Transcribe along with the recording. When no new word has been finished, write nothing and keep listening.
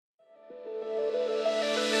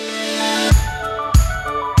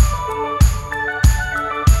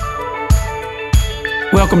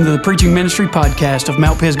Welcome to the Preaching Ministry Podcast of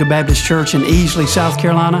Mount Pisgah Baptist Church in Easley, South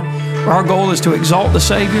Carolina, where our goal is to exalt the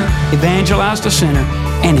Savior, evangelize the sinner,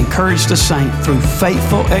 and encourage the saint through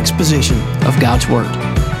faithful exposition of God's Word.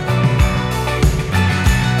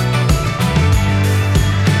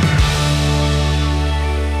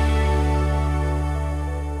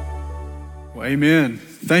 Well, amen.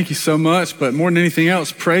 Thank you so much, but more than anything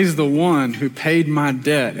else, praise the one who paid my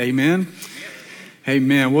debt. Amen.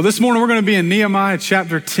 Amen. Well, this morning we're going to be in Nehemiah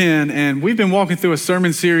chapter 10, and we've been walking through a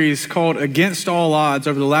sermon series called Against All Odds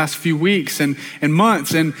over the last few weeks and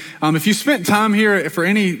months. And if you spent time here for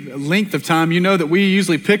any length of time, you know that we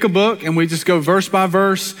usually pick a book and we just go verse by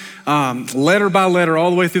verse, letter by letter,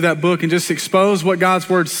 all the way through that book and just expose what God's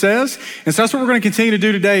Word says. And so that's what we're going to continue to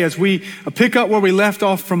do today as we pick up where we left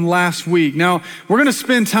off from last week. Now, we're going to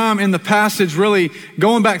spend time in the passage really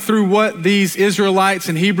going back through what these Israelites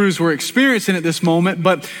and Hebrews were experiencing at this moment.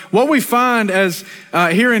 But what we find as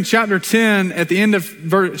here in chapter 10 at the end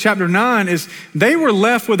of chapter 9 is they were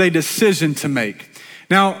left with a decision to make.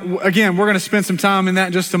 Now, again, we're going to spend some time in that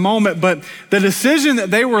in just a moment, but the decision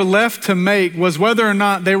that they were left to make was whether or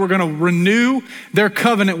not they were going to renew their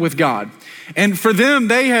covenant with God. And for them,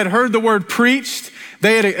 they had heard the word preached.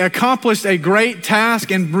 They had accomplished a great task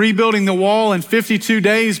in rebuilding the wall in 52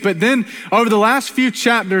 days. But then over the last few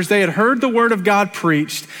chapters, they had heard the word of God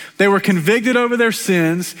preached. They were convicted over their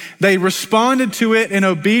sins. They responded to it in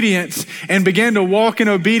obedience and began to walk in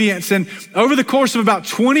obedience. And over the course of about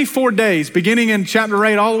 24 days, beginning in chapter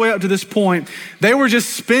 8 all the way up to this point, they were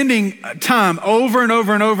just spending time over and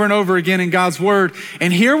over and over and over again in God's word.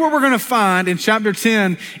 And here what we're going to find in chapter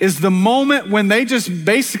 10 is the moment when they just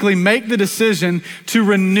basically make the decision to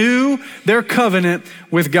renew their covenant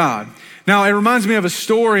with God. Now, it reminds me of a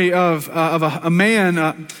story of a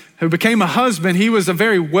man who became a husband. He was a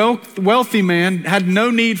very wealthy man, had no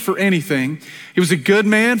need for anything. He was a good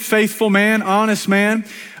man, faithful man, honest man,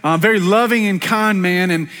 very loving and kind man.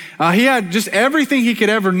 And he had just everything he could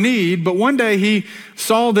ever need. But one day he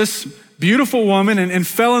saw this beautiful woman and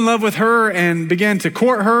fell in love with her and began to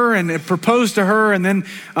court her and proposed to her. And then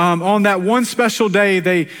on that one special day,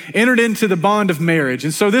 they entered into the bond of marriage.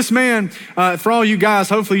 And so this man, for all you guys,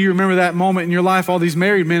 hopefully you remember that moment in your life, all these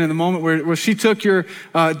married men in the moment where she took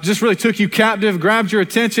just really took you captive, grabbed your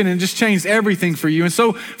attention and just changed everything for you. And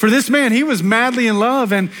so for this man, he was madly in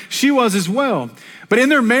love and she was as well. But in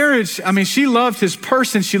their marriage, I mean, she loved his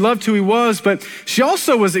person, she loved who he was, but she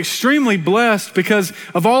also was extremely blessed because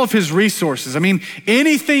of all of his resources. I mean,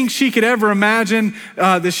 anything she could ever imagine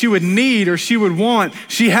that she would need or she would want,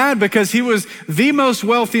 she had because he was the most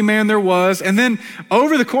wealthy man there was. And then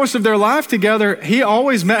over the course of their life together, he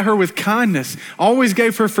always met her with kindness, always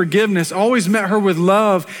gave her forgiveness, always met her with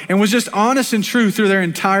love, and was just honest and true through their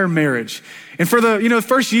entire marriage. And for the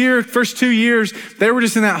first 2 years, they were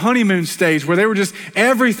just in that honeymoon stage where they were just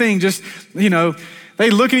everything, just,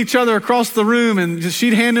 they'd look at each other across the room and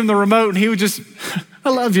she'd hand him the remote and he would just,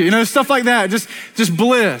 I love you, stuff like that, just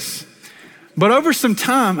bliss. But over some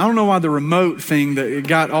time, I don't know why the remote thing that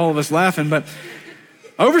got all of us laughing, but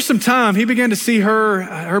over some time, he began to see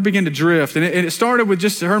her begin to drift. And it started with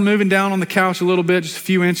just her moving down on the couch a little bit, just a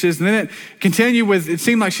few inches. And then it continued with, it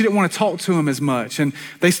seemed like she didn't want to talk to him as much. And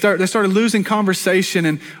they started losing conversation.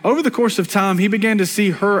 And over the course of time, he began to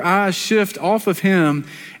see her eyes shift off of him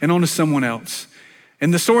and onto someone else.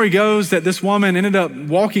 And the story goes that this woman ended up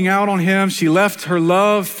walking out on him. She left her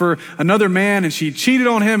love for another man and she cheated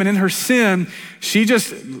on him. And in her sin, she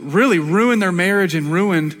just really ruined their marriage and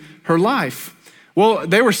ruined her life. Well,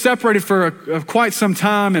 they were separated for quite some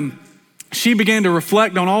time, and she began to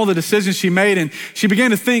reflect on all the decisions she made, and she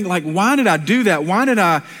began to think, like, why did I do that? Why did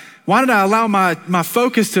I allow my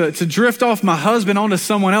focus to drift off my husband onto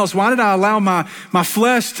someone else? Why did I allow my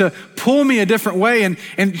flesh to pull me a different way?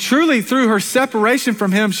 And truly, through her separation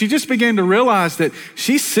from him, she just began to realize that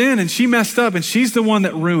she sinned and she messed up, and she's the one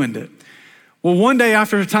that ruined it. Well, one day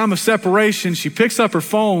after a time of separation, she picks up her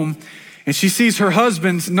phone, and she sees her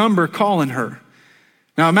husband's number calling her.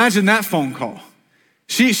 Now imagine that phone call.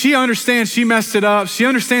 She understands she messed it up. She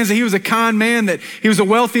understands that he was a kind man, that he was a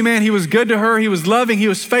wealthy man. He was good to her. He was loving. He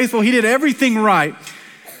was faithful. He did everything right.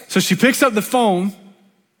 So she picks up the phone.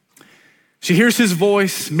 She hears his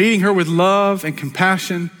voice, meeting her with love and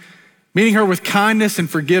compassion, meeting her with kindness and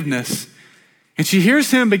forgiveness. And she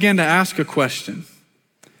hears him begin to ask a question.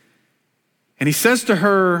 And he says to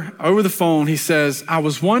her over the phone, he says, "I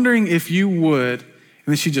was wondering if you would," and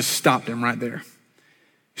then she just stopped him right there.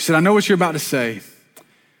 She said, "I know what you're about to say.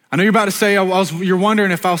 I know you're about to say, you're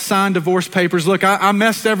wondering if I'll sign divorce papers. Look, I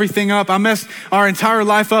messed everything up. I messed our entire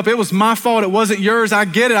life up. It was my fault. It wasn't yours. I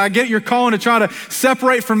get it. I get you're calling to try to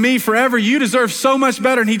separate from me forever. You deserve so much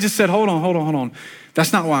better. And he just said, hold on.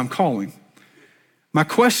 That's not why I'm calling. My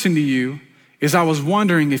question to you is I was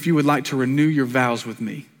wondering if you would like to renew your vows with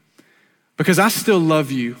me, because I still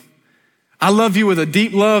love you. I love you with a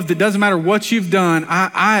deep love that doesn't matter what you've done.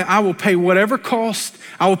 I will pay whatever cost.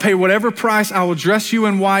 I will pay whatever price. I will dress you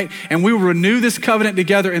in white, and we will renew this covenant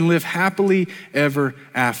together and live happily ever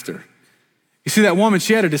after. You see, that woman,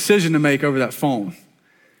 she had a decision to make over that phone.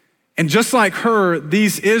 And just like her,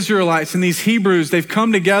 these Israelites and these Hebrews, they've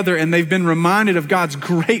come together and they've been reminded of God's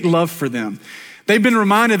great love for them. They've been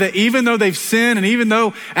reminded that even though they've sinned, and even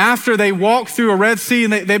though after they walked through a Red Sea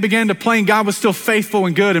and they began to plain, God was still faithful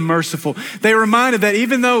and good and merciful. They were reminded that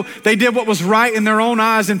even though they did what was right in their own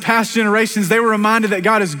eyes in past generations, they were reminded that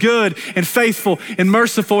God is good and faithful and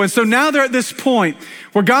merciful. And so now they're at this point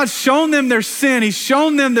where God's shown them their sin. He's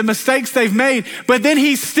shown them the mistakes they've made, but then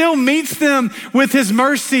he still meets them with his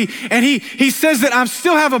mercy. And he says that I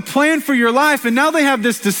still have a plan for your life. And now they have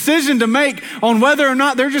this decision to make on whether or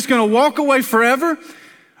not they're just going to walk away forever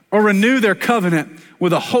or renew their covenant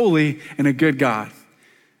with a holy and a good God.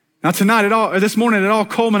 Now this morning, it all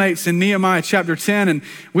culminates in Nehemiah chapter 10, and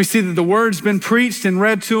we see that the word's been preached and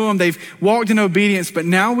read to them. They've walked in obedience, but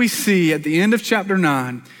now we see at the end of chapter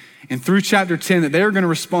 9 and through chapter 10 that they are going to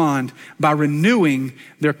respond by renewing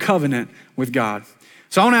their covenant with God.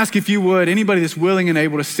 So I want to ask if you would, anybody that's willing and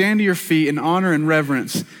able to stand to your feet in honor and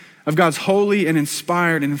reverence of God's holy and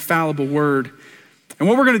inspired and infallible word. And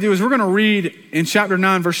what we're going to do is we're going to read in chapter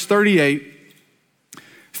 9, verse 38,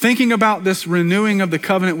 thinking about this renewing of the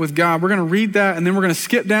covenant with God. We're going to read that, and then we're going to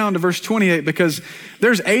skip down to verse 28 because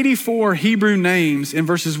there's 84 Hebrew names in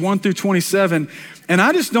verses 1 through 27, and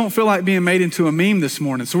I just don't feel like being made into a meme this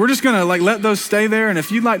morning. So we're just going to let those stay there, and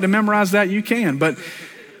if you'd like to memorize that, you can. But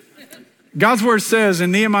God's word says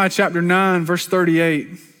in Nehemiah chapter 9, verse 38,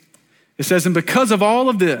 it says, "And because of all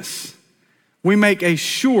of this, we make a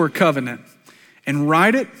sure covenant and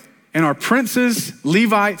write it, and our princes,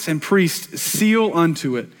 Levites, and priests seal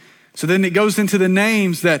unto it." So then it goes into the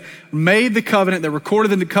names that made the covenant, that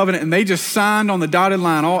recorded the covenant, and they just signed on the dotted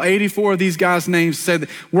line. All 84 of these guys' names said that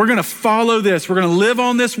we're going to follow this. We're going to live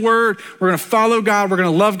on this word. We're going to follow God. We're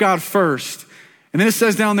going to love God first. And then it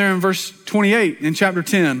says down there in verse 28 in chapter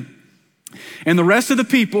 10, "And the rest of the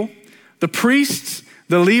people, the priests,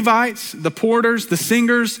 the Levites, the porters, the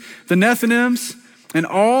singers, the Nethinims, and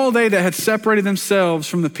all they that had separated themselves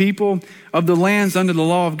from the people of the lands under the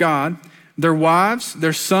law of God, their wives,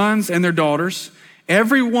 their sons, and their daughters,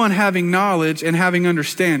 every one having knowledge and having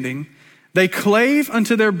understanding, they clave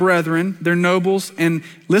unto their brethren, their nobles, and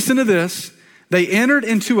listen to this, they entered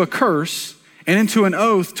into a curse and into an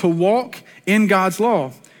oath to walk in God's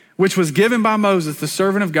law, which was given by Moses, the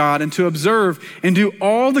servant of God, and to observe and do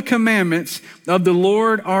all the commandments of the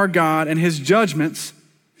Lord our God and his judgments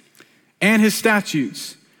and his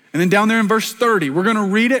statutes." And then down there in verse 30, we're going to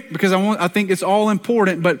read it because I think it's all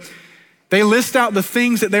important, but they list out the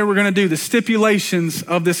things that they were going to do, the stipulations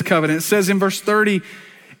of this covenant. It says in verse 30,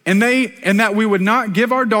 and that we would not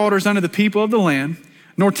give our daughters unto the people of the land,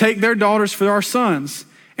 nor take their daughters for our sons.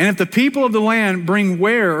 And if the people of the land bring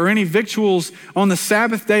ware or any victuals on the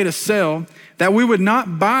Sabbath day to sell, that we would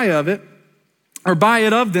not buy of it or buy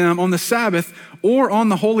it of them on the Sabbath or on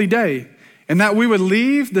the holy day. And that we would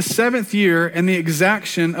leave the seventh year and the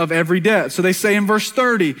exaction of every debt. So they say in verse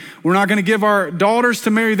 30, we're not going to give our daughters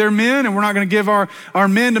to marry their men, and we're not going to give our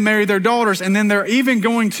men to marry their daughters. And then they're even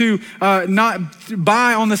going to not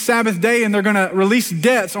buy on the Sabbath day, and they're going to release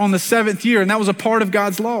debts on the seventh year. And that was a part of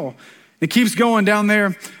God's law. It keeps going down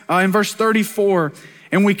there in verse 34.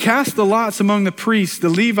 "And we cast the lots among the priests, the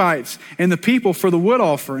Levites, and the people for the wood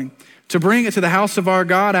offering, to bring it to the house of our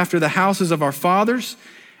God after the houses of our fathers,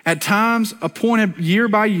 at times appointed year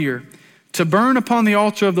by year, to burn upon the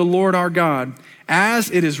altar of the Lord our God, as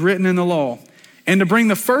it is written in the law, and to bring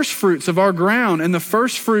the first fruits of our ground and the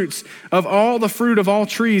first fruits of all the fruit of all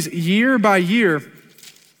trees year by year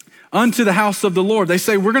unto the house of the Lord." They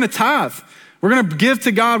say, we're going to tithe. We're going to give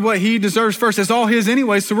to God what he deserves first. It's all his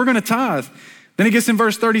anyway, so we're going to tithe. Then it gets in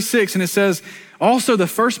verse 36 and it says, "Also the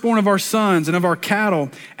firstborn of our sons and of our cattle,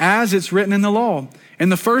 as it's written in the law,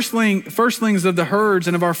 and the firstlings of the herds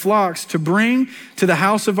and of our flocks, to bring to the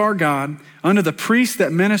house of our God, unto the priests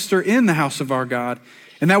that minister in the house of our God,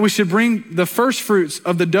 and that we should bring the first fruits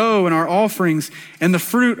of the dough and our offerings, and the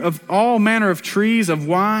fruit of all manner of trees, of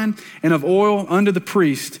wine and of oil unto the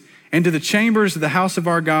priest, and to the chambers of the house of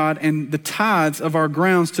our God, and the tithes of our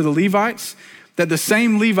grounds to the Levites, that the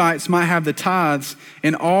same Levites might have the tithes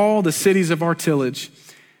in all the cities of our tillage.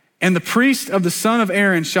 And the priest of the son of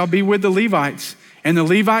Aaron shall be with the Levites, and the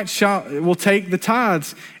Levites will take the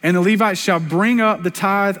tithes, and the Levites shall bring up the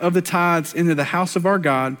tithe of the tithes into the house of our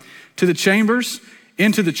God, to the chambers,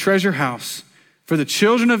 into the treasure house. For the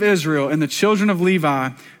children of Israel and the children of Levi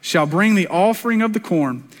shall bring the offering of the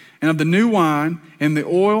corn and of the new wine and the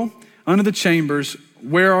oil unto the chambers,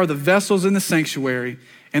 where are the vessels in the sanctuary,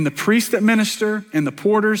 and the priests that minister, and the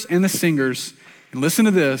porters and the singers. And listen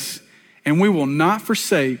to this, and we will not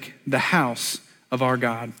forsake the house of our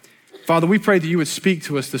God. Father, we pray that you would speak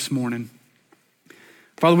to us this morning.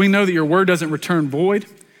 Father, we know that your word doesn't return void.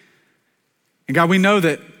 And God, we know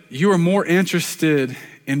that you are more interested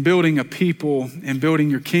in building a people and building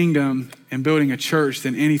your kingdom and building a church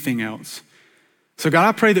than anything else. So God,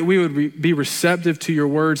 I pray that we would be receptive to your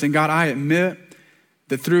words. And God, I admit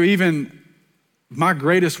that through even my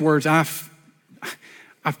greatest words, I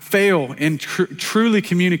fail in truly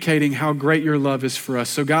communicating how great your love is for us.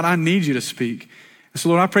 So God, I need you to speak. And so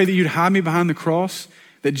Lord, I pray that you'd hide me behind the cross,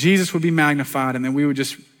 that Jesus would be magnified, and that we would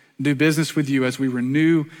just do business with you as we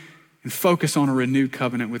renew and focus on a renewed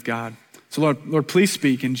covenant with God. So Lord, please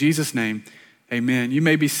speak in Jesus' name. Amen. You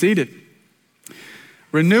may be seated.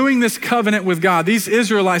 Renewing this covenant with God. These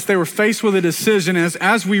Israelites, they were faced with a decision.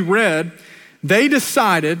 As we read, they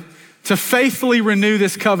decided to faithfully renew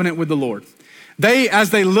this covenant with the Lord. As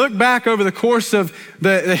they look back over the course of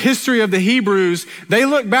the history of the Hebrews, they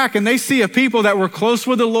look back and they see a people that were close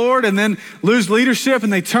with the Lord and then lose leadership,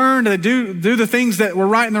 and they turn and they do the things that were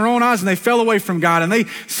right in their own eyes, and they fell away from God. And they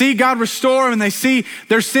see God restore them, and they see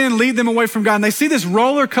their sin lead them away from God. And they see this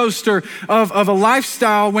roller coaster of a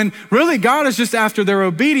lifestyle when really God is just after their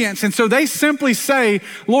obedience. And so they simply say,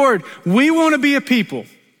 Lord, we want to be a people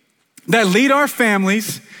that lead our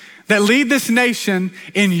families, that lead this nation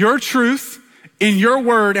in your truth, in your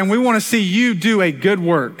word, and we want to see you do a good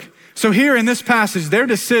work. So here in this passage, their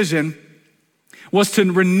decision was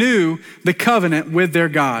to renew the covenant with their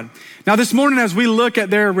God. Now this morning, as we look at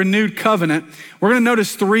their renewed covenant, we're going to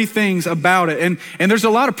notice three things about it. And there's a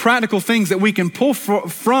lot of practical things that we can pull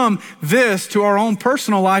from this to our own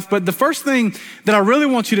personal life. But the first thing that I really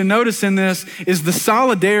want you to notice in this is the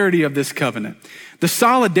solidarity of this covenant, the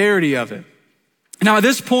solidarity of it. Now at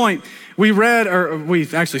this point, we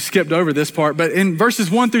actually skipped over this part, but in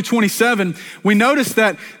verses 1 through 27, we noticed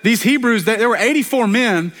that these Hebrews, that there were 84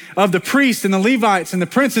 men of the priests and the Levites and the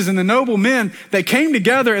princes and the noble men that came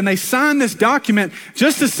together, and they signed this document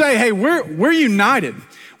just to say, hey, we're united.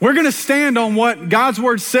 We're going to stand on what God's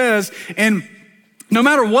word says, and no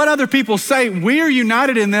matter what other people say, we're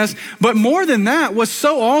united in this. But more than that, what's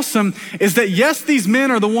so awesome is that yes, these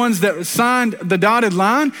men are the ones that signed the dotted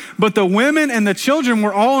line, but the women and the children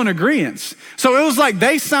were all in agreement. So it was like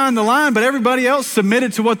they signed the line, but everybody else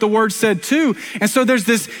submitted to what the word said too. And so there's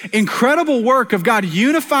this incredible work of God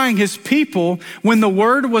unifying his people when the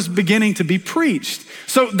word was beginning to be preached.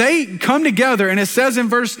 So they come together, and it says in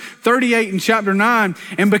verse 38 in chapter 9,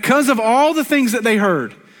 and because of all the things that they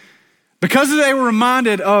heard, because they were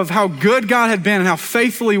reminded of how good God had been and how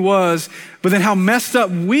faithful he was, but then how messed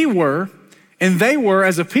up we were and they were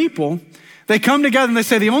as a people, they come together and they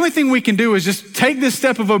say, the only thing we can do is just take this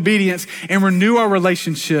step of obedience and renew our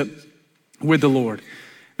relationship with the Lord.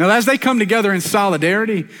 Now, as they come together in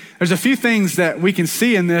solidarity, there's a few things that we can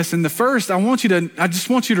see in this. And the first I just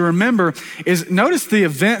want you to remember is notice the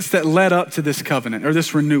events that led up to this covenant or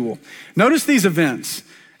this renewal. Notice these events.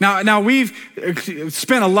 Now we've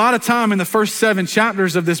spent a lot of time in the first 7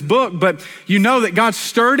 chapters of this book, but you know that God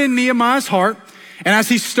stirred in Nehemiah's heart. And as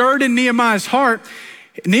he stirred in Nehemiah's heart,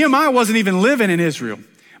 Nehemiah wasn't even living in Israel.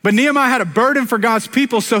 But Nehemiah had a burden for God's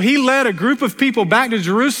people, so he led a group of people back to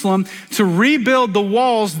Jerusalem to rebuild the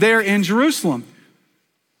walls there in Jerusalem.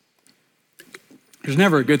 There's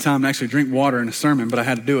never a good time to actually drink water in a sermon, but I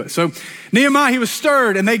had to do it. So Nehemiah, he was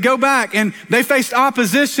stirred, and they go back and they faced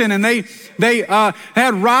opposition, and they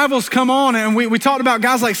had rivals come on. And we talked about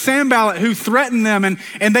guys like Sanballat who threatened them.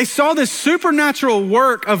 And they saw this supernatural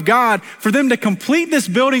work of God for them to complete this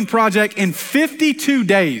building project in 52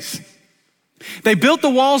 days. They built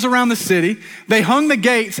the walls around the city. They hung the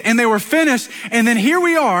gates, and they were finished. And then here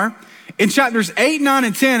we are in chapters 8, 9,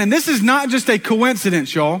 and 10. And this is not just a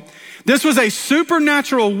coincidence, y'all. This was a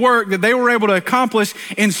supernatural work that they were able to accomplish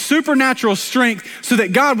in supernatural strength so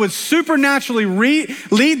that God would supernaturally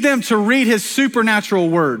lead them to read his supernatural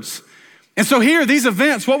words. And so here, these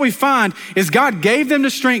events, what we find is God gave them the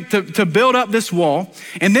strength to build up this wall.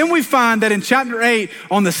 And then we find that in chapter 8,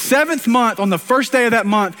 on the 7th month, on the first day of that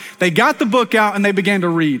month, they got the book out and they began to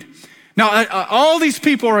read. Now, all these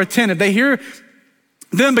people are attentive. They hear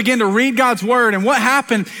them begin to read God's word. And what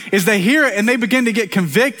happened is they hear it and they begin to get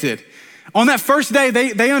convicted. On that first day,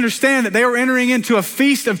 they understand that they were entering into a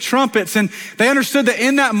feast of trumpets, and they understood that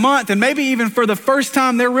in that month, and maybe even for the first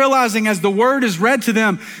time, they're realizing as the word is read to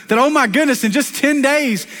them that, oh my goodness, in just 10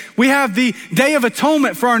 days, we have the Day of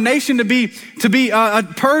Atonement for our nation to be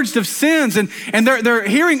purged of sins. And they're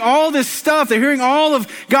hearing all this stuff. They're hearing all of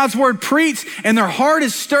God's word preached, and their heart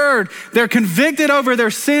is stirred. They're convicted over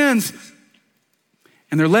their sins,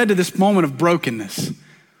 and they're led to this moment of brokenness.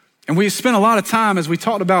 And we spent a lot of time as we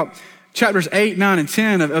talked about chapters 8, 9, and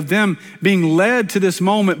 10 of them being led to this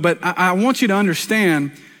moment. But I want you to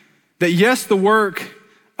understand that yes, the work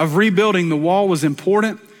of rebuilding the wall was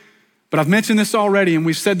important, but I've mentioned this already, and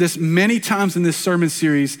we've said this many times in this sermon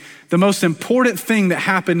series. The most important thing that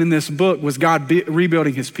happened in this book was God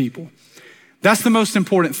rebuilding his people. That's the most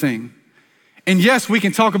important thing. And yes, we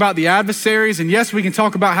can talk about the adversaries, and yes, we can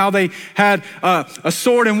talk about how they had a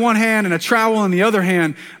sword in one hand and a trowel in the other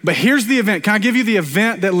hand, but here's the event. Can I give you the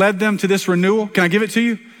event that led them to this renewal? Can I give it to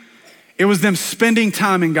you? It was them spending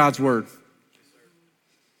time in God's word.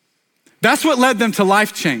 That's what led them to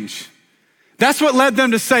life change. That's what led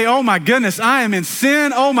them to say, oh my goodness, I am in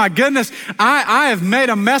sin. Oh my goodness, I have made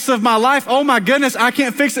a mess of my life. Oh my goodness, I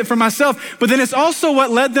can't fix it for myself. But then it's also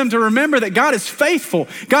what led them to remember that God is faithful,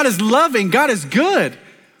 God is loving, God is good.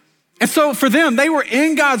 And so for them, they were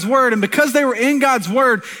in God's word. And because they were in God's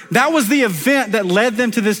word, that was the event that led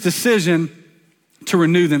them to this decision to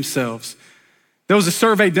renew themselves. There was a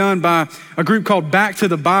survey done by a group called Back to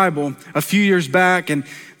the Bible a few years back, and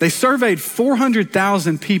they surveyed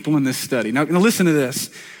 400,000 people in this study. Now listen to this.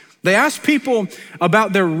 They asked people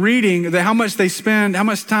about their reading, how much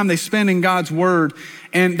time they spend in God's word,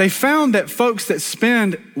 and they found that folks that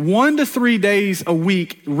spend 1 to 3 days a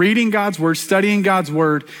week reading God's word, studying God's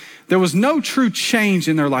word, there was no true change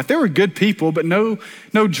in their life. They were good people, but no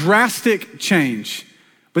drastic change.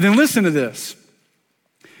 But then listen to this.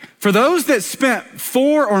 For those that spent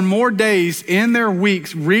 4 or more days in their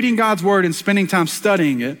weeks reading God's word and spending time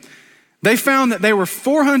studying it, they found that they were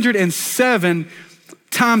 407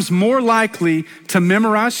 times more likely to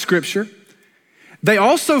memorize scripture. They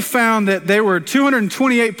also found that they were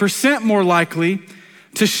 228% more likely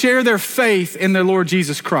to share their faith in their Lord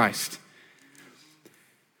Jesus Christ.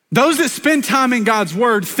 Those that spend time in God's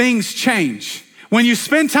word, things change. When you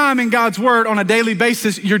spend time in God's word on a daily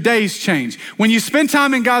basis, your days change. When you spend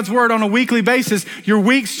time in God's word on a weekly basis, your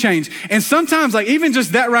weeks change. And sometimes, like even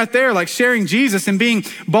just that right there, like sharing Jesus and being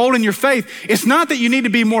bold in your faith, it's not that you need to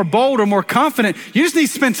be more bold or more confident. You just need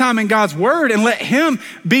to spend time in God's word and let him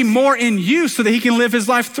be more in you so that he can live his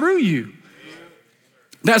life through you.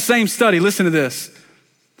 That same study, listen to this.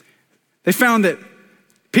 They found that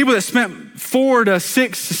people that spent 4 to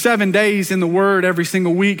 6 to 7 days in the word every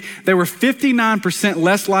single week, they were 59%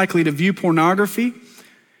 less likely to view pornography,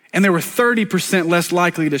 and they were 30% less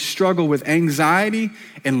likely to struggle with anxiety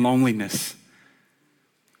and loneliness.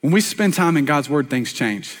 When we spend time in God's word, things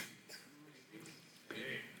change.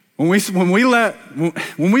 When we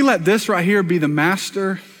let this right here be the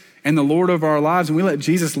master and the Lord over our lives, and we let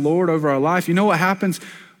Jesus Lord over our life, you know what happens?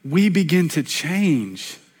 We begin to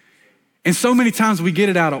change. And so many times we get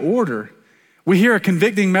it out of order. We hear a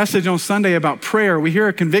convicting message on Sunday about prayer. We hear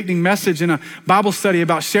a convicting message in a Bible study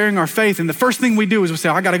about sharing our faith. And the first thing we do is we say,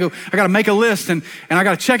 I gotta make a list and I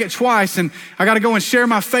gotta check it twice. And I gotta go and share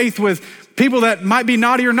my faith with people that might be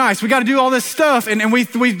naughty or nice. We gotta do all this stuff. And we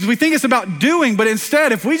think it's about doing, but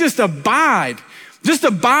instead, if we just abide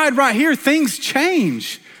right here, things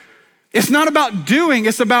change. It's not about doing,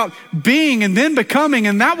 it's about being and then becoming,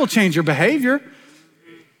 and that will change your behavior.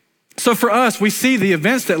 So for us, we see the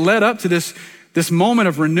events that led up to this moment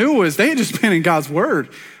of renewal is they had just been in God's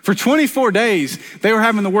word. For 24 days, they were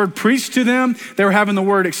having the word preached to them. They were having the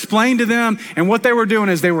word explained to them. And what they were doing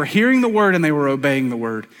is they were hearing the word and they were obeying the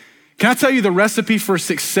word. Can I tell you the recipe for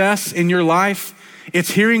success in your life? It's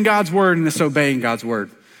hearing God's word and it's obeying God's word.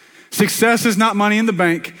 Success is not money in the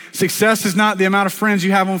bank. Success is not the amount of friends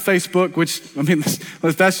you have on Facebook, which, I mean,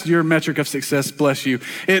 that's your metric of success, bless you.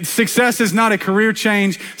 Success is not a career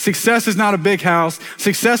change. Success is not a big house.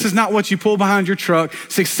 Success is not what you pull behind your truck.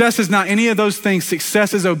 Success is not any of those things.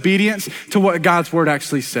 Success is obedience to what God's word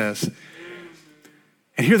actually says.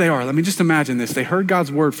 And here they are. Let me just imagine this. They heard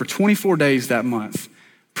God's word for 24 days that month,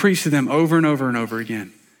 preached to them over and over and over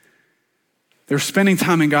again. They were spending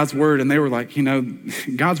time in God's word and they were like,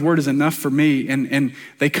 God's word is enough for me. And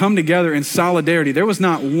they come together in solidarity. There was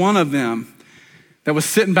not one of them that was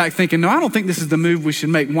sitting back thinking, no, I don't think this is the move we should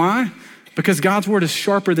make. Why? Because God's word is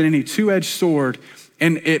sharper than any two-edged sword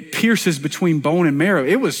and it pierces between bone and marrow.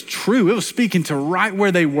 It was true. It was speaking to right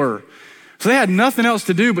where they were. So they had nothing else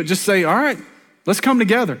to do but just say, all right, let's come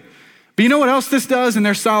together. But you know what else this does in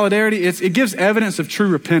their solidarity? It gives evidence of true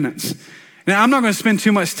repentance. Now, I'm not going to spend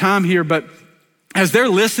too much time here, but as they're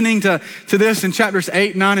listening to this in chapters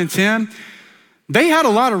 8, 9, and 10, they had a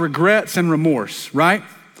lot of regrets and remorse, right?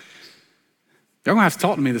 Y'all gonna have to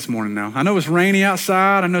talk to me this morning now. I know it's rainy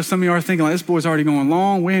outside. I know some of you are thinking like, this boy's already going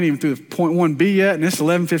long. We ain't even through the point 1B yet, and it's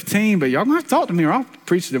 11:15, but y'all gonna have to talk to me or I'll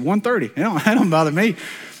preach it at 1:30. It don't bother me.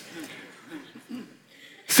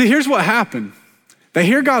 See, here's what happened. They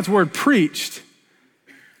hear God's word preached,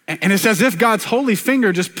 and it's as if God's holy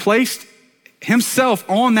finger just placed himself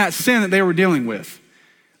on that sin that they were dealing with.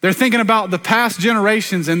 They're thinking about the past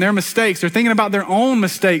generations and their mistakes. They're thinking about their own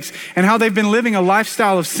mistakes and how they've been living a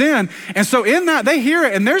lifestyle of sin. And so in that, they hear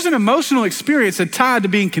it, and there's an emotional experience tied to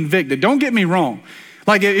being convicted. Don't get me wrong.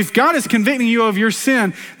 Like if God is convicting you of your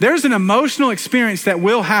sin, there's an emotional experience that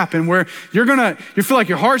will happen where you feel like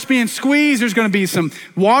your heart's being squeezed. There's gonna be some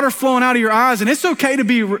water flowing out of your eyes, and it's okay to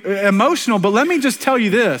be emotional, but let me just tell you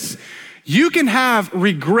this. You can have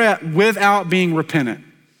regret without being repentant.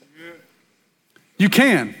 You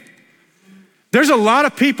can. There's a lot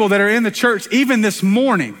of people that are in the church, even this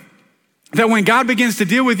morning, that when God begins to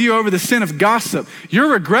deal with you over the sin of gossip,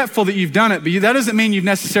 you're regretful that you've done it, but that doesn't mean you've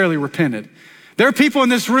necessarily repented. There are people in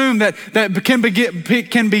this room that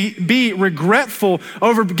can be regretful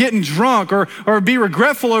over getting drunk or be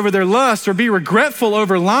regretful over their lust or be regretful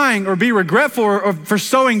over lying or be regretful for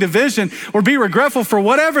sowing division or be regretful for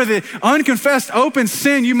whatever the unconfessed open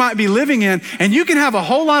sin you might be living in. And you can have a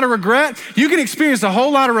whole lot of regret. You can experience a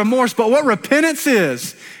whole lot of remorse. But what repentance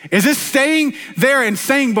is this staying there and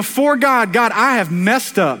saying before God, God, I have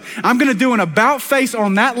messed up. I'm going to do an about face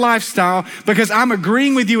on that lifestyle because I'm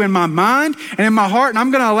agreeing with you in my mind and in my heart, and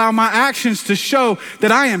I'm going to allow my actions to show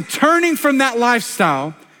that I am turning from that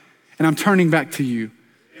lifestyle and I'm turning back to you.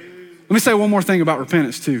 Let me say one more thing about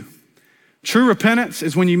repentance too. True repentance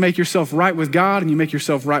is when you make yourself right with God and you make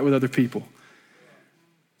yourself right with other people.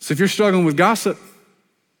 So if you're struggling with gossip,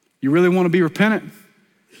 you really want to be repentant,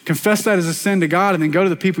 confess that as a sin to God, and then go to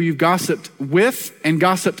the people you've gossiped with and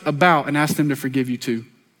gossiped about and ask them to forgive you too.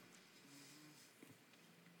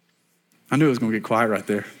 I knew it was going to get quiet right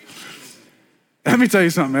there. Let me tell you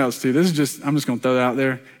something else too. I'm just going to throw that out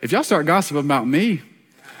there. If y'all start gossiping about me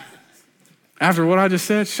after what I just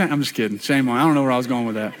said, I'm just kidding. Shame on. I don't know where I was going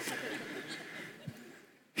with that.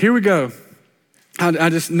 Here we go. I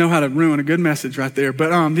just know how to ruin a good message right there.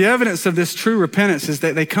 But the evidence of this true repentance is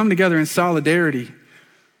that they come together in solidarity.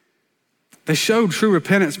 They showed true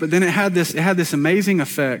repentance, but then it had this amazing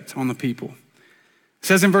effect on the people. It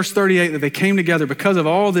says in verse 38 that they came together. Because of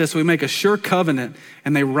all this, we make a sure covenant,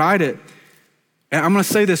 and they write it. And I'm going to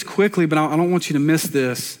say this quickly, but I don't want you to miss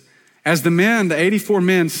this. As the 84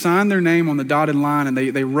 men signed their name on the dotted line, and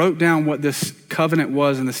they wrote down what this covenant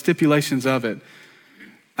was and the stipulations of it,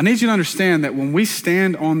 I need you to understand that when we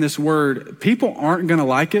stand on this word, people aren't going to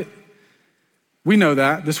like it. We know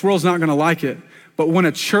that. This world's not going to like it. But when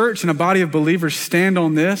a church and a body of believers stand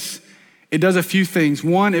on this, it does a few things.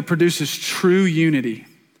 One, it produces true unity.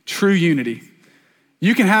 True unity.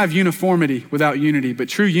 You can have uniformity without unity, but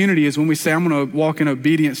true unity is when we say, I'm going to walk in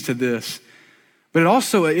obedience to this. But it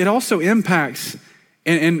also impacts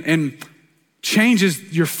and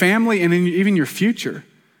changes your family and even your future.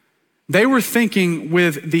 They were thinking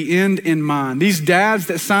with the end in mind. These dads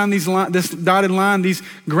that signed this dotted line, these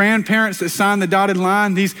grandparents that signed the dotted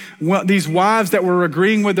line, these wives that were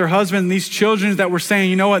agreeing with their husband, these children that were saying,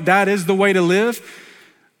 you know what, that is the way to live.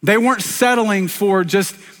 They weren't settling for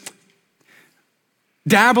just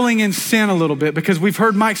dabbling in sin a little bit, because we've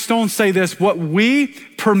heard Mike Stone say this: what we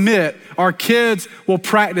permit, our kids will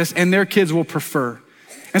practice and their kids will prefer.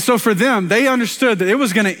 And so for them, they understood that it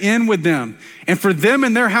was going to end with them. And for them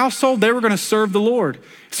and their household, they were going to serve the Lord.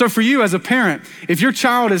 So for you as a parent, if your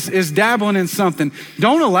child is dabbling in something,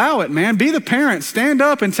 don't allow it, man. Be the parent. Stand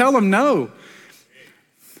up and tell them no.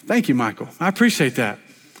 Thank you, Michael. I appreciate that.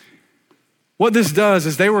 What this does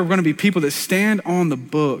is they were going to be people that stand on the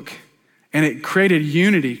book, and it created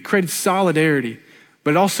unity, created solidarity,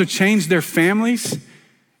 but it also changed their families,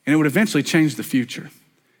 and it would eventually change the future.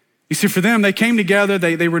 You see, for them, they came together,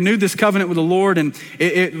 they renewed this covenant with the Lord, and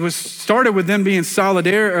it was started with them being solid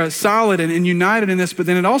and united in this, but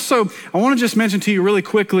then it also, I want to just mention to you really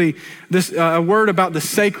quickly this a word about the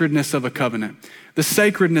sacredness of a covenant. The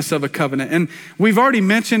sacredness of a covenant. And we've already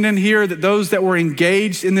mentioned in here that those that were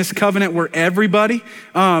engaged in this covenant were everybody.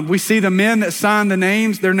 We see the men that signed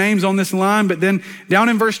their names on this line, but then down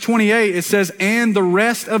in verse 28, it says, and the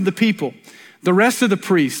rest of the people. The rest of the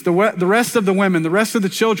priests, the rest of the women, the rest of the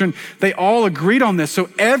children, they all agreed on this. So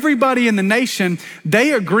everybody in the nation,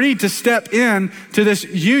 they agreed to step in to this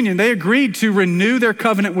union. They agreed to renew their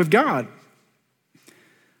covenant with God.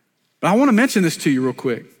 But I want to mention this to you real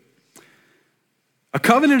quick. A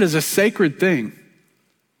covenant is a sacred thing.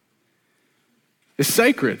 It's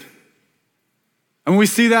sacred. And we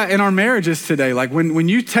see that in our marriages today. Like when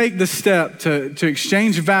you take the step to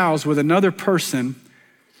exchange vows with another person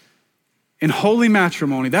in holy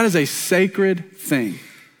matrimony, that is a sacred thing.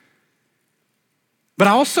 But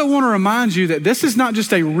I also want to remind you that this is not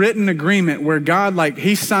just a written agreement where God,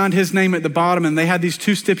 he signed his name at the bottom and they had these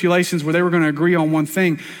two stipulations where they were going to agree on one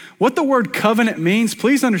thing. What the word covenant means,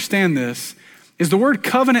 please understand this, is the word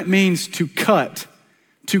covenant means to cut,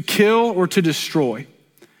 to kill, or to destroy.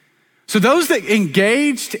 So those that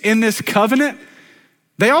engaged in this covenant,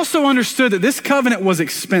 they also understood that this covenant was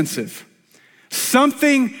expensive.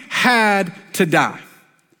 Something had to die.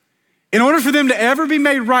 In order for them to ever be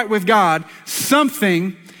made right with God,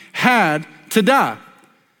 something had to die.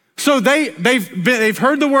 So they've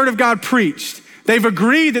heard the word of God preached. They've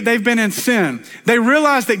agreed that they've been in sin. They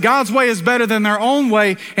realize that God's way is better than their own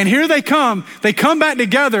way. And here they come back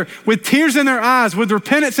together with tears in their eyes, with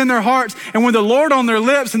repentance in their hearts, and with the Lord on their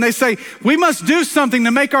lips. And they say, we must do something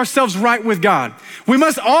to make ourselves right with God. We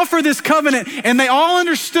must offer this covenant. And they all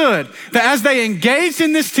understood that as they engaged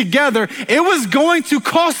in this together, it was going to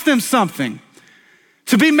cost them something.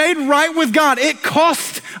 To be made right with God, it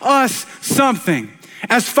cost us something.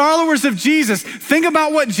 As followers of Jesus, think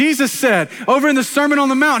about what Jesus said over in the Sermon on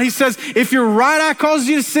the Mount. He says, if your right eye causes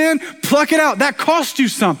you to sin, pluck it out. That cost you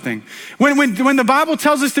something. When the Bible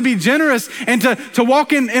tells us to be generous and to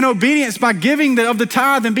walk in obedience by giving of the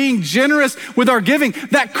tithe and being generous with our giving,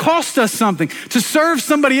 that cost us something. To serve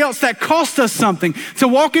somebody else, that cost us something. To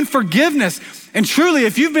walk in forgiveness. And truly,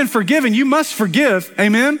 if you've been forgiven, you must forgive.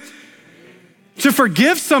 Amen? To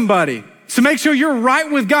forgive somebody, to make sure you're right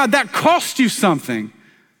with God, that cost you something.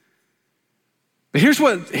 But here's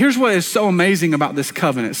what is so amazing about this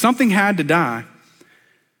covenant. Something had to die.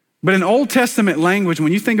 But in Old Testament language,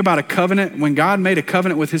 when you think about a covenant, when God made a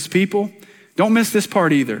covenant with his people, don't miss this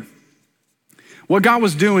part either. What God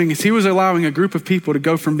was doing is he was allowing a group of people to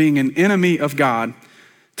go from being an enemy of God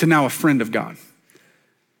to now a friend of God.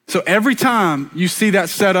 So every time you see that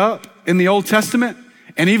set up in the Old Testament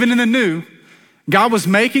and even in the New, God was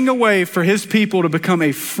making a way for his people to become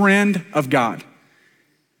a friend of God.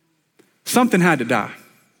 Something had to die.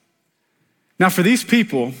 Now for these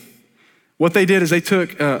people, what they did is they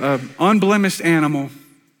took an unblemished animal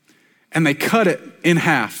and they cut it in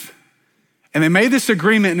half. And they made this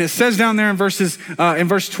agreement, and it says down there in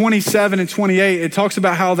verse 27 and 28, it talks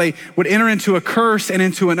about how they would enter into a curse and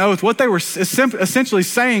into an oath. What they were essentially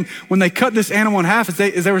saying when they cut this animal in half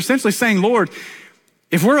is they were essentially saying, Lord,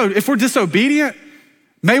 if we're disobedient,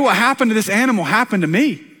 may what happened to this animal happen to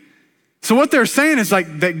me. So what they're saying is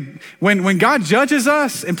like that when God judges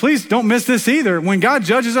us, and please don't miss this either, when God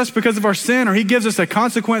judges us because of our sin or he gives us a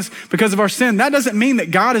consequence because of our sin, that doesn't mean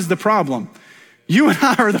that God is the problem. You and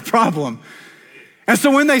I are the problem. And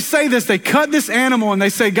so when they say this, they cut this animal and they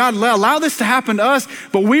say, God, allow this to happen to us,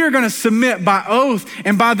 but we are going to submit by oath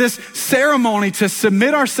and by this ceremony to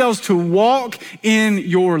submit ourselves to walk in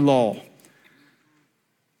your law.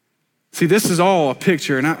 See, this is all a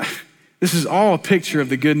picture, this is all a picture of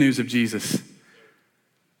the good news of Jesus.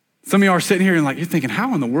 Some of you are sitting here and you're thinking,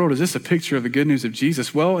 how in the world is this a picture of the good news of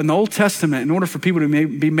Jesus? Well, in the Old Testament, in order for people to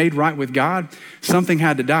be made right with God, something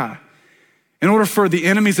had to die. In order for the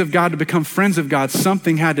enemies of God to become friends of God,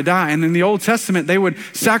 something had to die. And in the Old Testament, they would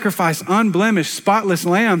sacrifice unblemished, spotless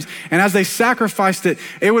lambs. And as they sacrificed it,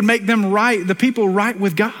 it would make them right, the people right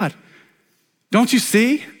with God. Don't you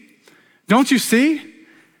see? Don't you see?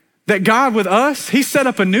 That God with us, he set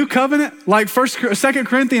up a new covenant like 2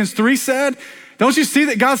 Corinthians 3 said. Don't you see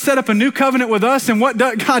that God set up a new covenant with us? And what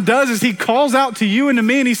God does is he calls out to you and to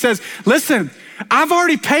me and he says, listen, I've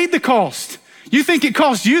already paid the cost. You think it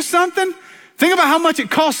cost you something? Think about how much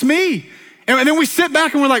it cost me. And then we sit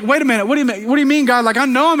back and we're like, wait a minute, what do you mean, God? I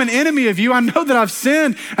know I'm an enemy of you. I know that I've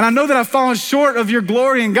sinned and I know that I've fallen short of your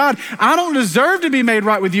glory in God. I don't deserve to be made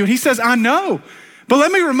right with you. And he says, I know, but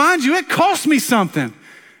let me remind you, it cost me something.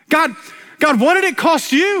 God, what did it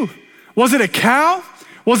cost you? Was it a cow?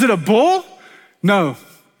 Was it a bull? No,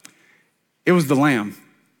 it was the lamb.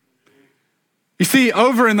 You see,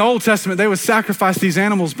 over in the Old Testament, they would sacrifice these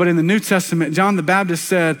animals, but in the New Testament, John the Baptist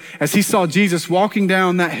said, as he saw Jesus walking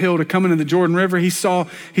down that hill to come into the Jordan River, he saw him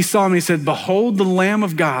and he said, behold the Lamb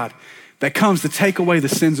of God that comes to take away the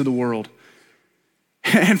sins of the world.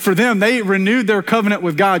 And for them, they renewed their covenant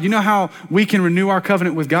with God. You know how we can renew our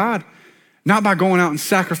covenant with God? Not by going out and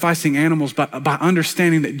sacrificing animals, but by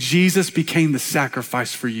understanding that Jesus became the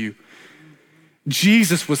sacrifice for you.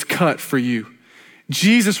 Jesus was cut for you.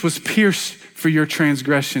 Jesus was pierced for your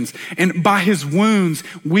transgressions. And by his wounds,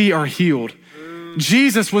 we are healed.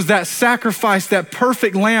 Jesus was that sacrifice, that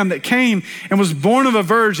perfect lamb that came and was born of a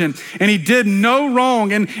virgin, and he did no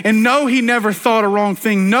wrong. And no, he never thought a wrong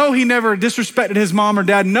thing. No, he never disrespected his mom or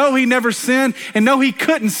dad. No, he never sinned. And no, he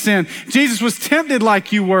couldn't sin. Jesus was tempted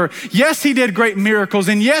like you were. Yes, he did great miracles.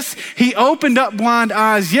 And yes, he opened up blind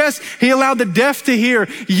eyes. Yes, he allowed the deaf to hear.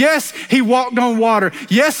 Yes, he walked on water.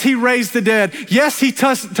 Yes, he raised the dead. Yes, he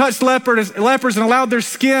touched lepers and allowed their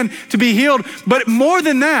skin to be healed. But more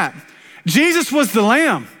than that, Jesus was the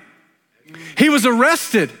lamb. He was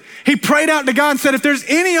arrested. He prayed out to God and said, if there's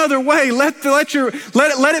any other way, let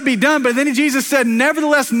it be done. But then Jesus said,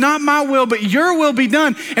 nevertheless, not my will, but your will be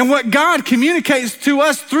done. And what God communicates to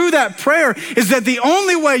us through that prayer is that the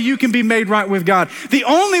only way you can be made right with God, the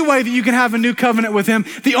only way that you can have a new covenant with him,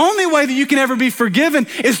 the only way that you can ever be forgiven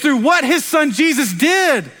is through what his son Jesus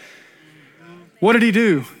did. What did he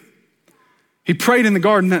do? He prayed in the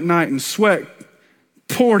garden that night and sweat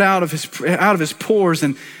poured out of his pores,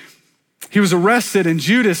 and he was arrested, and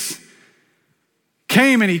Judas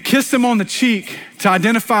came and he kissed him on the cheek to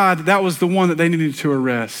identify that that was the one that they needed to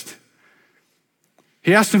arrest.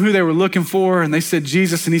 He asked them who they were looking for, and they said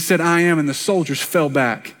Jesus, and he said, I am, and the soldiers fell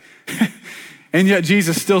back. And yet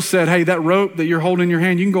Jesus still said, hey, that rope that you're holding in your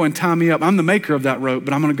hand, you can go and tie me up. I'm the maker of that rope,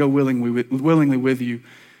 but I'm gonna go willingly with you.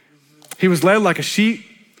 He was led like a sheep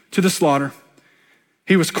to the slaughter.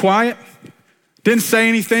 He was quiet, didn't say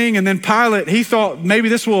anything, and then Pilate, he thought maybe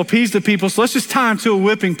this will appease the people, so let's just tie him to a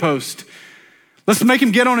whipping post. Let's make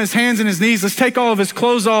him get on his hands and his knees. Let's take all of his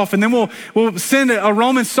clothes off, and then we'll send a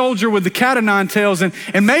Roman soldier with the cat o' nine tails, and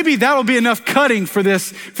maybe that'll be enough cutting for them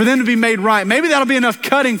to be made right. Maybe that'll be enough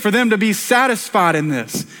cutting for them to be satisfied in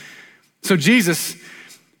this. So Jesus,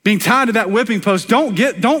 being tied to that whipping post,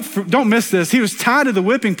 don't miss this. He was tied to the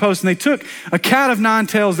whipping post, and they took a cat of nine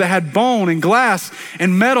tails that had bone and glass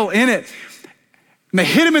and metal in it. And they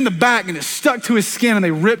hit him in the back and it stuck to his skin, and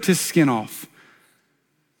they ripped his skin off.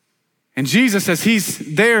 And Jesus, as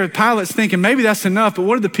he's there, Pilate's thinking, maybe that's enough, but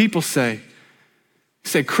what did the people say? They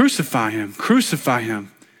said, crucify him, crucify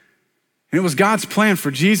him. And it was God's plan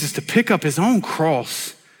for Jesus to pick up his own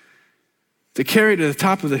cross, to carry it to the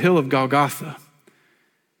top of the hill of Golgotha,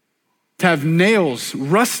 to have nails,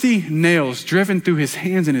 rusty nails driven through his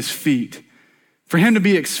hands and his feet, for him to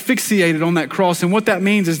be asphyxiated on that cross. And what that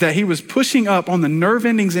means is that he was pushing up on the nerve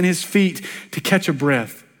endings in his feet to catch a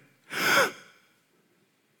breath.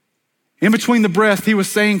 In between the breath, he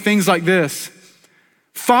was saying things like this: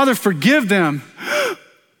 Father, forgive them,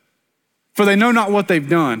 for they know not what they've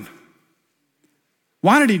done.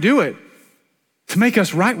 Why did he do it? To make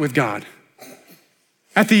us right with God.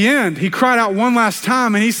 At the end, he cried out one last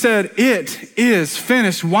time and he said, it is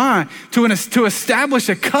finished. Why? To establish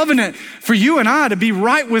a covenant for you and I to be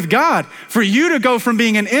right with God, for you to go from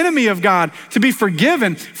being an enemy of God to be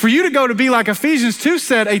forgiven, for you to go to be, like Ephesians 2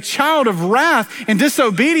 said, a child of wrath and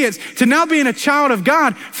disobedience, to now being a child of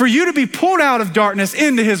God, for you to be pulled out of darkness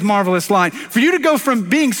into his marvelous light, for you to go from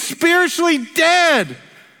being spiritually dead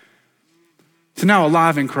to now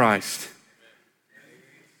alive in Christ.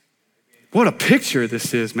 What a picture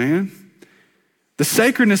this is, man. The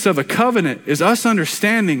sacredness of a covenant is us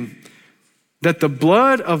understanding that the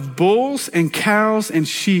blood of bulls and cows and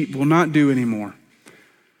sheep will not do anymore,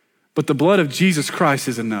 but the blood of Jesus Christ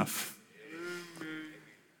is enough.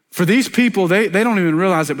 For these people, they don't even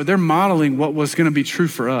realize it, but they're modeling what was going to be true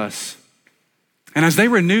for us. And as they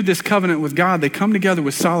renewed this covenant with God, they come together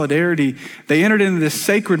with solidarity. They entered into this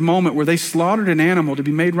sacred moment where they slaughtered an animal to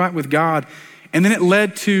be made right with God. And then it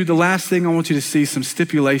led to the last thing I want you to see, some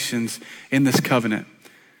stipulations in this covenant.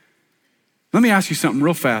 Let me ask you something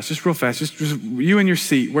real fast, just you in your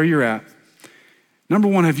seat, where you're at. Number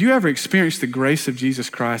one, have you ever experienced the grace of Jesus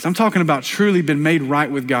Christ? I'm talking about truly been made right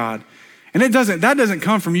with God. And that doesn't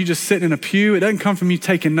come from you just sitting in a pew. It doesn't come from you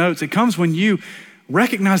taking notes. It comes when you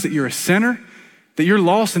recognize that you're a sinner, that you're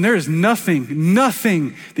lost, and there is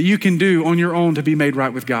nothing that you can do on your own to be made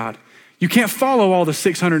right with God. You can't follow all the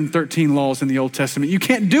 613 laws in the Old Testament. You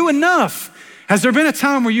can't do enough. Has there been a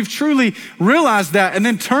time where you've truly realized that and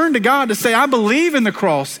then turned to God to say, I believe in the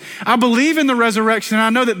cross. I believe in the resurrection, and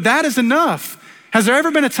I know that that is enough. Has there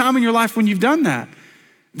ever been a time in your life when you've done that?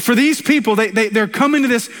 For these people, they're coming to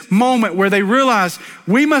this moment where they realize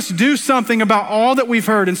we must do something about all that we've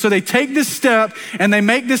heard. And so they take this step and they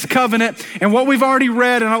make this covenant. And what we've already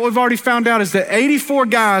read and what we've already found out is that 84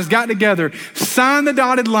 guys got together, signed the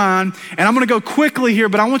dotted line. And I'm going to go quickly here,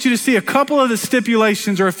 but I want you to see a couple of the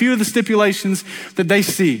stipulations or a few of the stipulations that they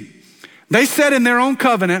see. They said in their own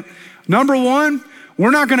covenant, number one,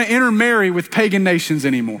 we're not going to intermarry with pagan nations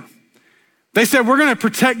anymore. They said we're going to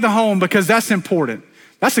protect the home because that's important.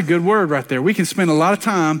 That's a good word right there. We can spend a lot of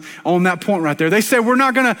time on that point right there. They said we're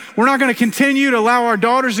not gonna continue to allow our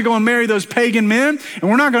daughters to go and marry those pagan men, and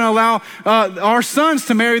we're not gonna allow our sons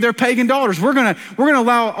to marry their pagan daughters. We're gonna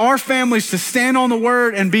allow our families to stand on the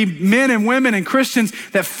word and be men and women and Christians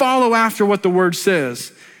that follow after what the word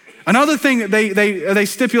says. Another thing that they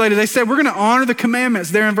stipulated, they said we're gonna honor the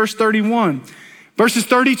commandments there in verse 31. Verses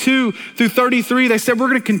 32 through 33, they said we're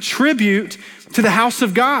gonna contribute to the house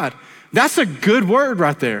of God. That's a good word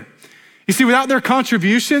right there. You see, without their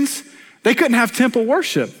contributions, they couldn't have temple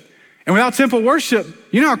worship. And without temple worship,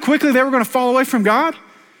 you know how quickly they were going to fall away from God?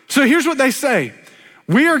 So here's what they say.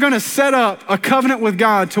 We are going to set up a covenant with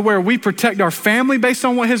God to where we protect our family based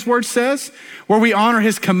on what his word says, where we honor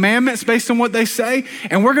his commandments based on what they say,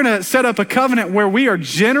 and we're going to set up a covenant where we are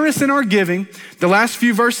generous in our giving, the last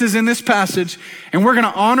few verses in this passage, and we're going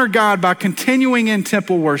to honor God by continuing in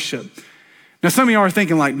temple worship. Now, some of y'all are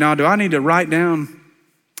thinking like, no, do I need to write down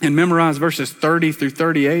and memorize verses 30 through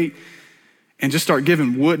 38 and just start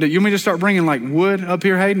giving wood? You want me to just start bringing like wood up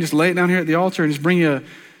here, Hayden? Just lay it down here at the altar and just let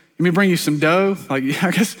me bring you some dough? Like,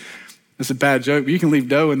 I guess that's a bad joke, but you can leave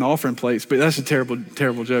dough in the offering plates, but that's a terrible,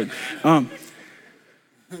 terrible joke.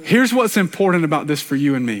 Here's what's important about this for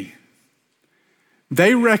you and me.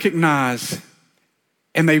 They recognize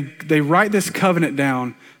and they write this covenant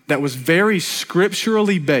down that was very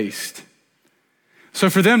scripturally based. So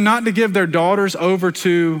for them not to give their daughters over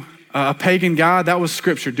to a pagan god, that was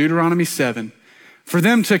scripture, Deuteronomy 7. For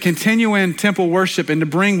them to continue in temple worship and to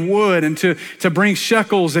bring wood and to bring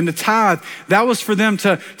shekels and to tithe, that was for them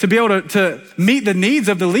to be able to meet the needs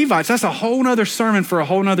of the Levites. That's a whole nother sermon for a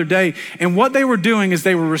whole nother day. And what they were doing is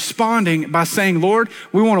they were responding by saying, Lord,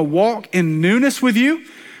 we want to walk in newness with you,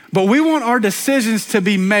 but we want our decisions to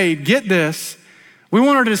be made, get this, we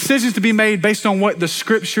want our decisions to be made based on what the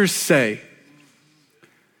scriptures say.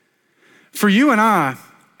 For you and I,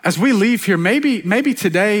 as we leave here, maybe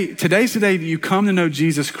today's the day that you come to know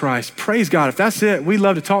Jesus Christ. Praise God. If that's it, we'd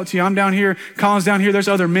love to talk to you. I'm down here, Colin's down here. There's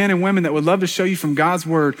other men and women that would love to show you from God's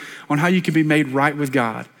word on how you can be made right with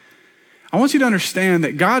God. I want you to understand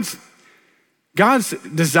that God's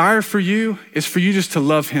desire for you is for you just to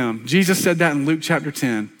love him. Jesus said that in Luke chapter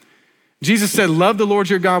 10. Jesus said, love the Lord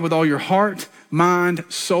your God with all your heart, mind,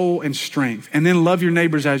 soul, and strength, and then love your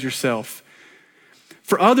neighbors as yourself.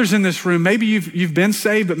 For others in this room, maybe you've been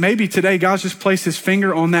saved, but maybe today God's just placed his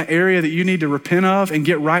finger on that area that you need to repent of and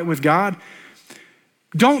get right with God.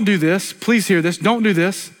 Don't do this. Please hear this. Don't do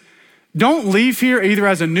this. Don't leave here either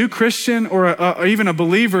as a new Christian or even a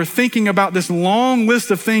believer thinking about this long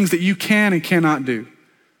list of things that you can and cannot do.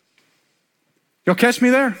 Y'all catch me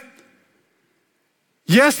there?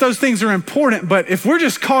 Yes, those things are important, but if we're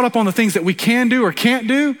just caught up on the things that we can do or can't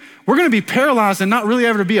do, we're going to be paralyzed and not really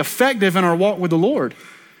able to be effective in our walk with the Lord.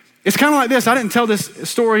 It's kind of like this. I didn't tell this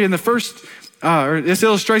story in the first, or this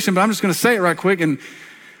illustration, but I'm just going to say it right quick. And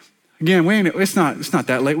again, it's not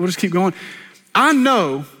that late. We'll just keep going. I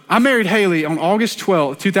married Haley on August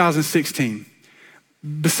 12th, 2016.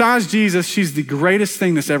 Besides Jesus, she's the greatest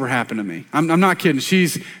thing that's ever happened to me. I'm not kidding.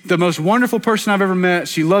 She's the most wonderful person I've ever met.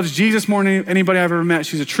 She loves Jesus more than anybody I've ever met.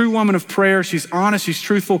 She's a true woman of prayer. She's honest. She's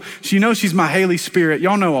truthful. She knows she's my Haley spirit.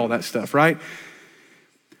 Y'all know all that stuff, right?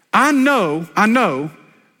 I know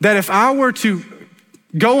that if I were to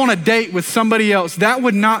go on a date with somebody else, that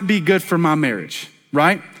would not be good for my marriage,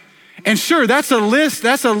 right? And sure, that's a list.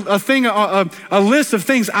 That's a list of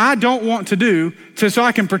things I don't want to do so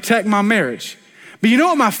I can protect my marriage. But you know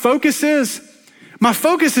what my focus is? My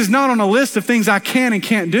focus is not on a list of things I can and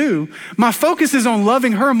can't do. My focus is on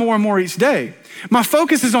loving her more and more each day. My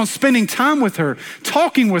focus is on spending time with her,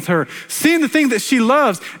 talking with her, seeing the things that she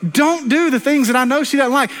loves. Don't do the things that I know she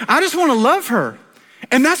doesn't like. I just want to love her.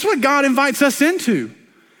 And that's what God invites us into.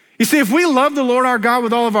 You see, if we love the Lord our God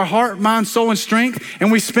with all of our heart, mind, soul, and strength,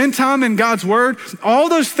 and we spend time in God's word, all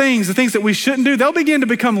those things, the things that we shouldn't do, they'll begin to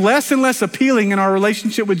become less and less appealing in our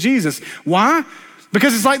relationship with Jesus. Why?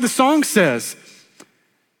 Because it's like the song says,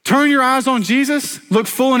 turn your eyes on Jesus, look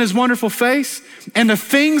full in his wonderful face, and the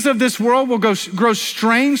things of this world will grow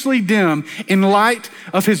strangely dim in light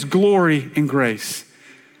of his glory and grace.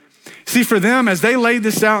 See, for them, as they laid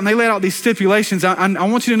this out and they laid out these stipulations, I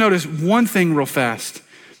want you to notice one thing real fast.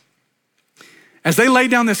 As they laid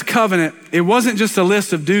down this covenant, it wasn't just a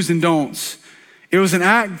list of do's and don'ts. It was an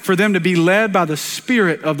act for them to be led by the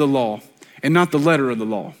spirit of the law and not the letter of the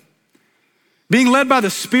law. Being led by the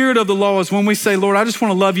spirit of the law is when we say, Lord, I just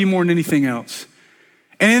want to love you more than anything else.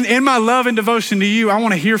 And in my love and devotion to you, I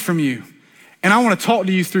want to hear from you. And I want to talk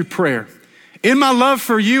to you through prayer. In my love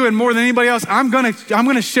for you and more than anybody else, I'm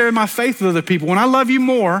gonna share my faith with other people. When I love you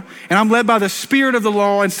more and I'm led by the spirit of the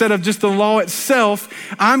law instead of just the law itself,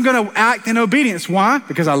 I'm gonna act in obedience. Why?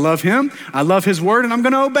 Because I love him, I love his word, and I'm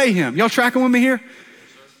gonna obey him. Y'all tracking with me here?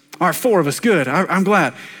 All right, 4 of us, good, I'm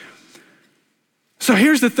glad. So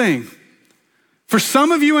here's the thing. For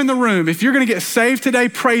some of you in the room, if you're gonna get saved today,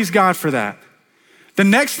 praise God for that. The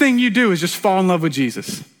next thing you do is just fall in love with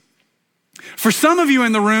Jesus. For some of you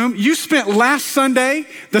in the room, you spent last Sunday,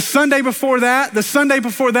 the Sunday before that, the Sunday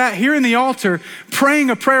before that, here in the altar, praying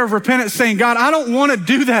a prayer of repentance, saying, God, I don't want to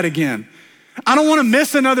do that again. I don't want to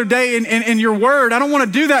miss another day in your word. I don't want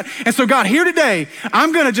to do that. And so God, here today,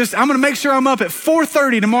 I'm going to make sure I'm up at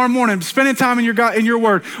 4:30 tomorrow morning, spending time in your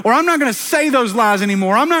word. Or I'm not going to say those lies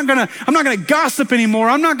anymore. I'm not going to gossip anymore.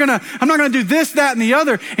 I'm not going to do this, that, and the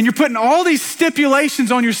other. And you're putting all these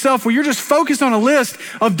stipulations on yourself where you're just focused on a list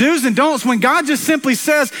of do's and don'ts when God just simply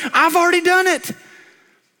says, I've already done it.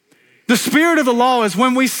 The spirit of the law is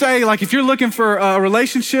when we say, like, if you're looking for a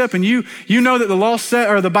relationship and you know that the law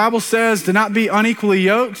or the Bible says to not be unequally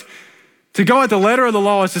yoked, to go at the letter of the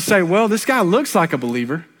law is to say, well, this guy looks like a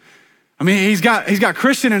believer. I mean, he's got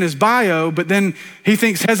Christian in his bio, but then he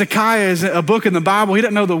thinks Hezekiah is a book in the Bible. He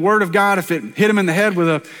doesn't know the word of God if it hit him in the head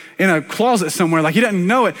in a closet somewhere, like he doesn't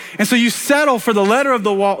know it. And so you settle for the letter of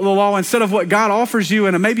the law instead of what God offers you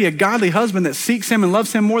and maybe a godly husband that seeks him and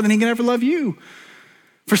loves him more than he can ever love you.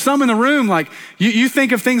 For some in the room, like you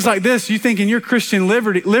think of things like this, you think in your Christian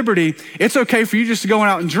liberty, it's okay for you just to go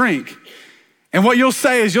out and drink. And what you'll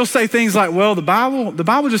say things like, well, the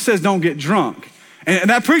Bible just says don't get drunk. And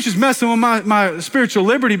that preacher's messing with my spiritual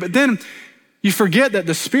liberty, but then you forget that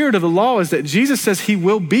the spirit of the law is that Jesus says he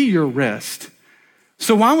will be your rest.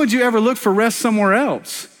 So why would you ever look for rest somewhere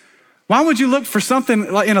else? Why would you look for something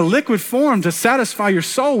like in a liquid form to satisfy your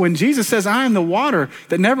soul when Jesus says, I am the water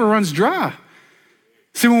that never runs dry?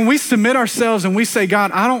 See, when we submit ourselves and we say,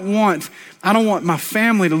 God, I don't want my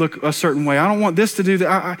family to look a certain way. I don't want this to do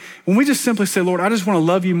that. When we just simply say, Lord, I just want to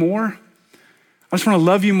love you more. I just want to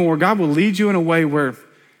love you more. God will lead you in a way where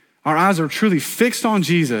our eyes are truly fixed on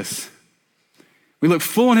Jesus. We look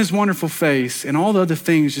full in his wonderful face and all the other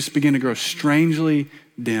things just begin to grow strangely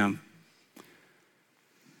dim.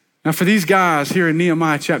 Now for these guys here in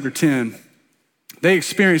Nehemiah chapter 10, they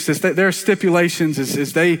experienced this. Their stipulations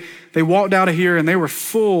is they walked out of here and they were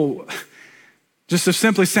full just of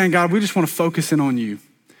simply saying, God, we just want to focus in on you.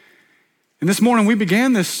 And this morning we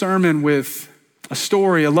began this sermon with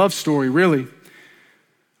a love story really,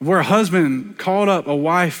 where a husband called up a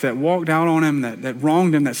wife that walked out on him, that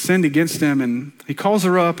wronged him, that sinned against him. And he calls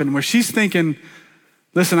her up and where she's thinking,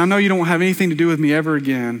 listen, I know you don't have anything to do with me ever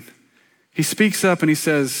again. He speaks up and he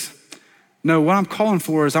says, no, what I'm calling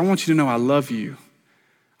for is I want you to know I love you.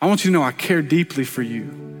 I want you to know I care deeply for you.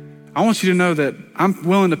 I want you to know that I'm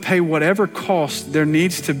willing to pay whatever cost there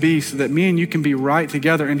needs to be so that me and you can be right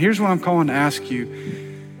together. And here's what I'm calling to ask you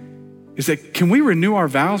is that can we renew our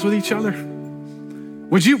vows with each other?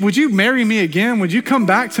 Would you marry me again? Would you come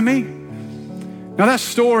back to me? Now that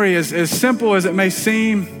story is as simple as it may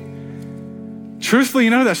seem. Truthfully, you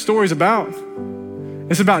know who that story's about?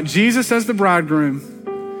 It's about Jesus as the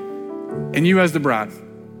bridegroom and you as the bride.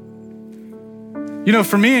 You know,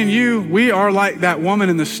 for me and you, we are like that woman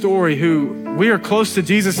in the story who we are close to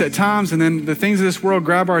Jesus at times and then the things of this world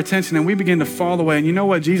grab our attention and we begin to fall away. And you know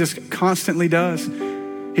what Jesus constantly does?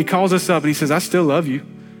 He calls us up and he says, I still love you.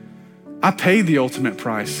 I paid the ultimate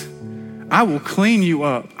price. I will clean you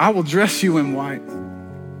up. I will dress you in white.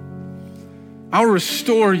 I will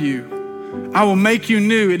restore you. I will make you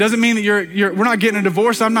new. It doesn't mean that we're not getting a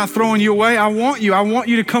divorce. I'm not throwing you away. I want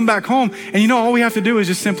you to come back home. And you know, all we have to do is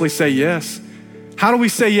just simply say yes. How do we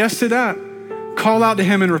say yes to that? Call out to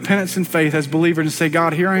him in repentance and faith as believers and say,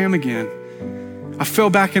 God, here I am again. I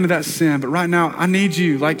fell back into that sin, but right now I need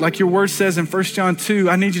you. Like your word says in 1 John 2,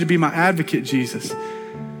 I need you to be my advocate, Jesus.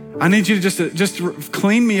 I need you to just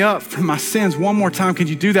clean me up from my sins one more time. Can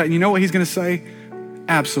you do that? And you know what he's going to say?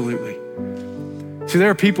 Absolutely. See,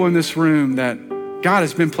 there are people in this room that God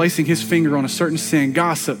has been placing his finger on a certain sin,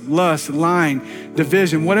 gossip, lust, lying,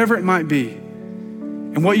 division, whatever it might be.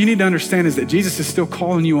 And what you need to understand is that Jesus is still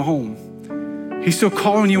calling you home. He's still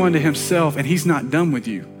calling you unto himself and he's not done with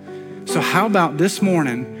you. So how about this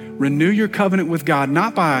morning, renew your covenant with God,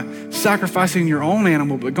 not by sacrificing your own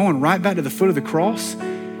animal, but going right back to the foot of the cross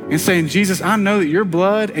and saying, Jesus, I know that your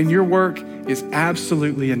blood and your work is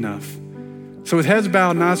absolutely enough. So with heads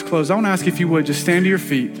bowed and eyes closed, I want to ask if you would just stand to your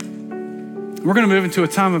feet. We're going to move into a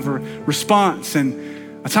time of response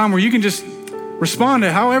and a time where you can just respond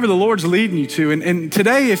to however the Lord's leading you to. And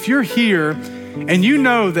today, if you're here and you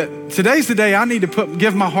know that today's the day I need to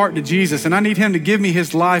give my heart to Jesus and I need him to give me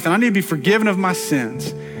his life and I need to be forgiven of my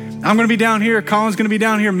sins. I'm going to be down here. Colin's going to be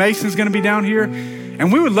down here. Mason's going to be down here.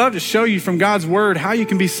 And we would love to show you from God's word how you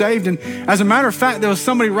can be saved. And as a matter of fact, there was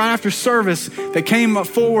somebody right after service that came up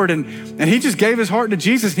forward and he just gave his heart to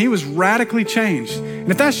Jesus and he was radically changed. And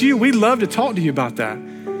if that's you, we'd love to talk to you about that.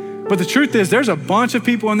 But the truth is there's a bunch of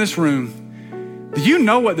people in this room. You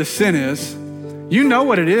know what the sin is. You know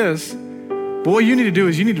what it is. But what you need to do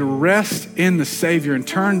is you need to rest in the Savior and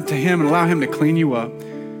turn to him and allow him to clean you up.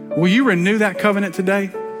 Will you renew that covenant today?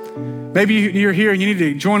 Maybe you're here and you need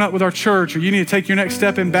to join up with our church, or you need to take your next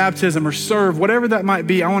step in baptism or serve, whatever that might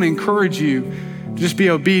be. I want to encourage you to just be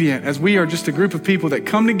obedient, as we are just a group of people that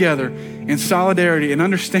come together in solidarity and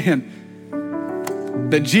understand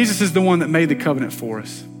that Jesus is the one that made the covenant for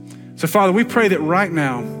us. So Father, we pray that right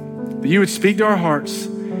now that you would speak to our hearts.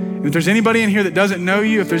 And if there's anybody in here that doesn't know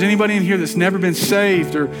you, if there's anybody in here that's never been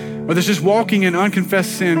saved or that's just walking in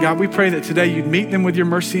unconfessed sin, God, we pray that today you'd meet them with your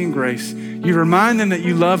mercy and grace. You'd remind them that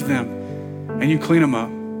you love them and you clean them up.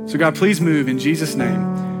 So God, please move in Jesus' name.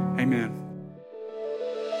 Amen.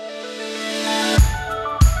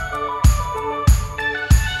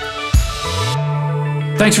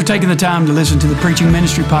 Thanks for taking the time to listen to the Preaching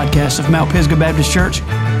Ministry Podcast of Mount Pisgah Baptist Church.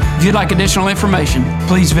 If you'd like additional information,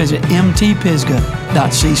 please visit mtpisgah.cc.